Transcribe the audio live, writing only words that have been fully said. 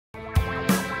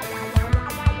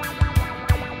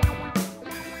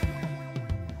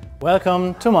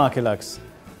Welcome to Markelux,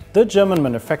 the German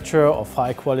manufacturer of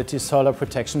high-quality solar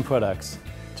protection products.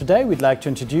 Today we'd like to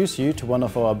introduce you to one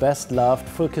of our best-loved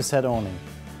full cassette awning,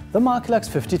 the Markelux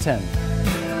 5010.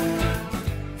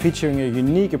 Featuring a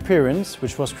unique appearance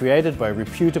which was created by a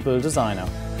reputable designer.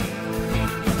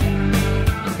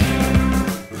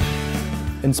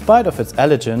 In spite of its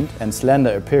elegant and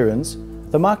slender appearance,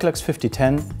 the Markelux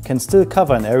 5010 can still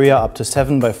cover an area up to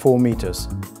 7 by 4 meters.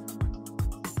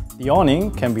 The awning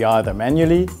can be either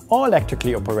manually or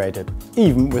electrically operated,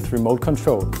 even with remote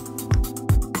control.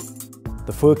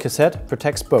 The full cassette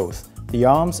protects both the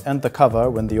arms and the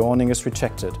cover when the awning is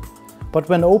retracted. But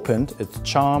when opened, its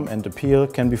charm and appeal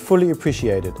can be fully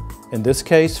appreciated, in this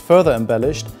case further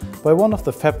embellished by one of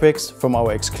the fabrics from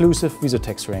our exclusive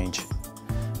Visotex range.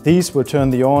 These will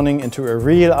turn the awning into a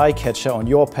real eye-catcher on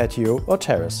your patio or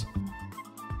terrace.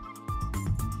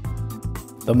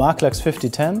 The Markelux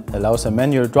 5010 allows a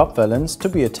manual drop valance to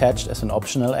be attached as an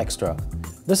optional extra.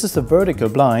 This is a vertical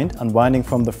blind unwinding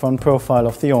from the front profile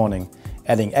of the awning,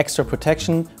 adding extra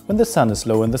protection when the sun is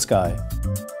low in the sky.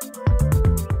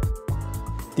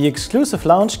 The exclusive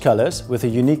lounge colors with a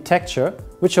unique texture,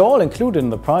 which are all included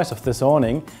in the price of this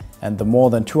awning, and the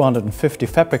more than 250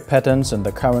 fabric patterns in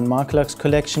the current Markelux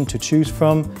collection to choose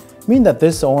from, mean that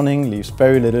this awning leaves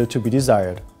very little to be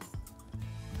desired.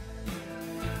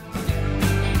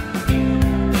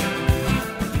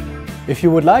 If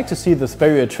you would like to see this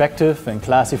very attractive and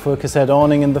classy full cassette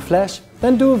awning in the flesh,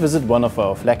 then do visit one of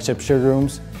our flagship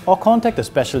showrooms or contact a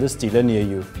specialist dealer near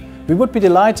you. We would be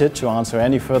delighted to answer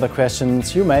any further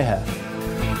questions you may have.